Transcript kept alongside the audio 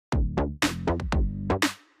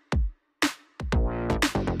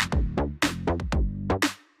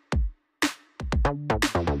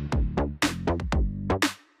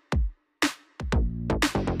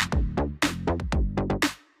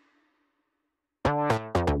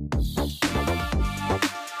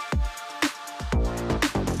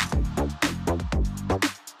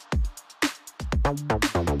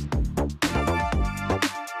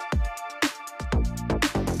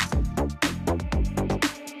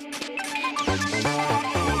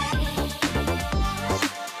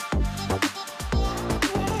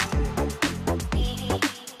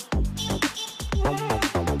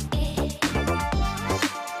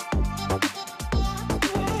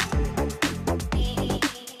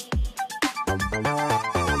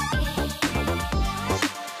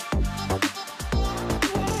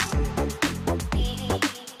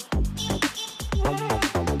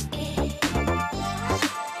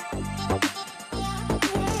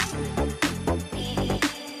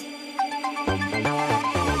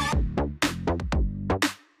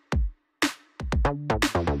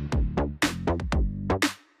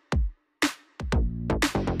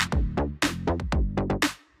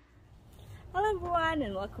everyone,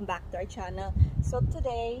 and welcome back to our channel. So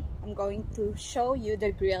today I'm going to show you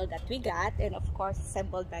the grill that we got, and of course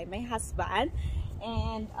assembled by my husband.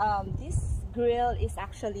 And this grill is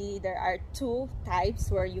actually, there are two types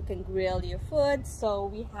where you can grill your food. So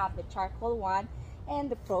we have the charcoal one and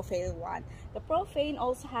the profane one. The profane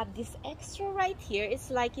also have this extra right here. It's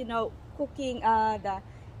like, you know, cooking the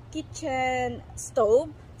kitchen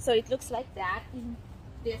stove, so it looks like that. In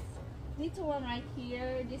this little one right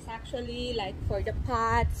here, this actually like for the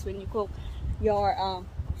pots when you cook your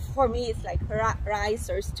for me it's like rice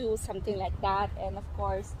or stew, something like that. And of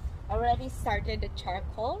course I already started the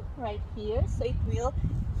charcoal right here, so it will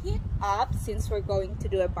heat up since we're going to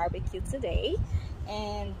do a barbecue today.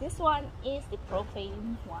 And this one is the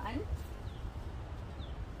propane one,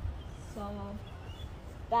 so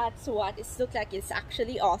that's what it looks like. It's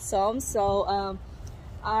actually awesome. So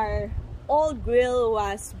our old grill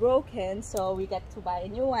was broken, so we got to buy a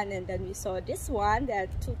new one, and then we saw this one. There are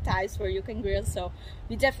two types where you can grill, so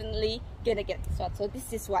we definitely gonna get this one. So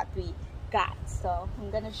this is what we got, so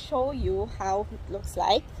I'm gonna show you how it looks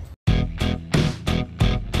like.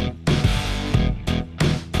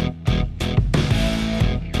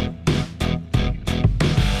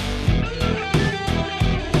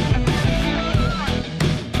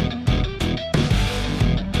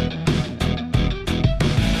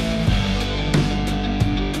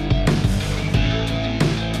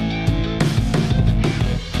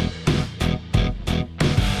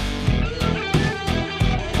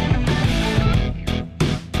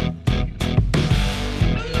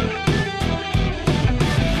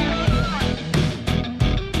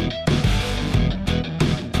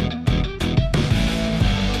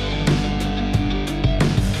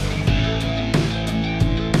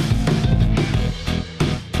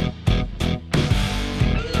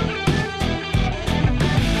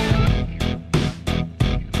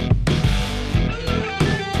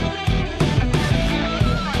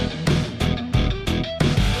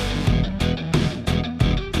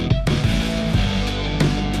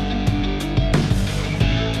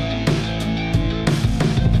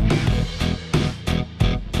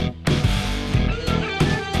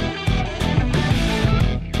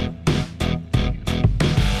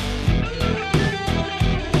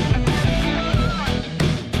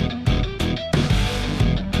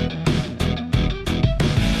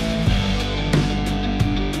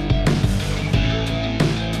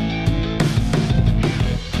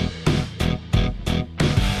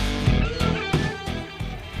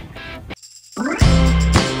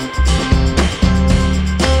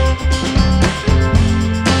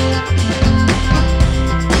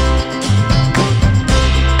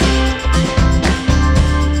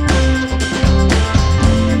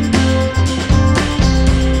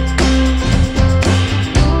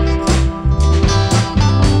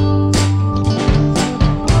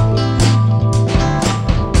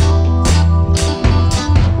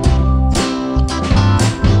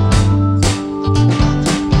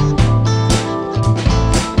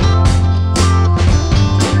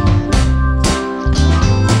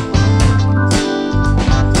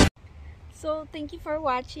 Thank you for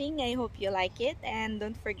watching. I hope you like it, and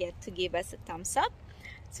don't forget to give us a thumbs up,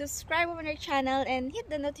 subscribe on our channel, and hit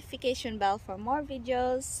the notification bell for more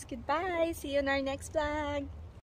videos. Goodbye, see you in our next vlog.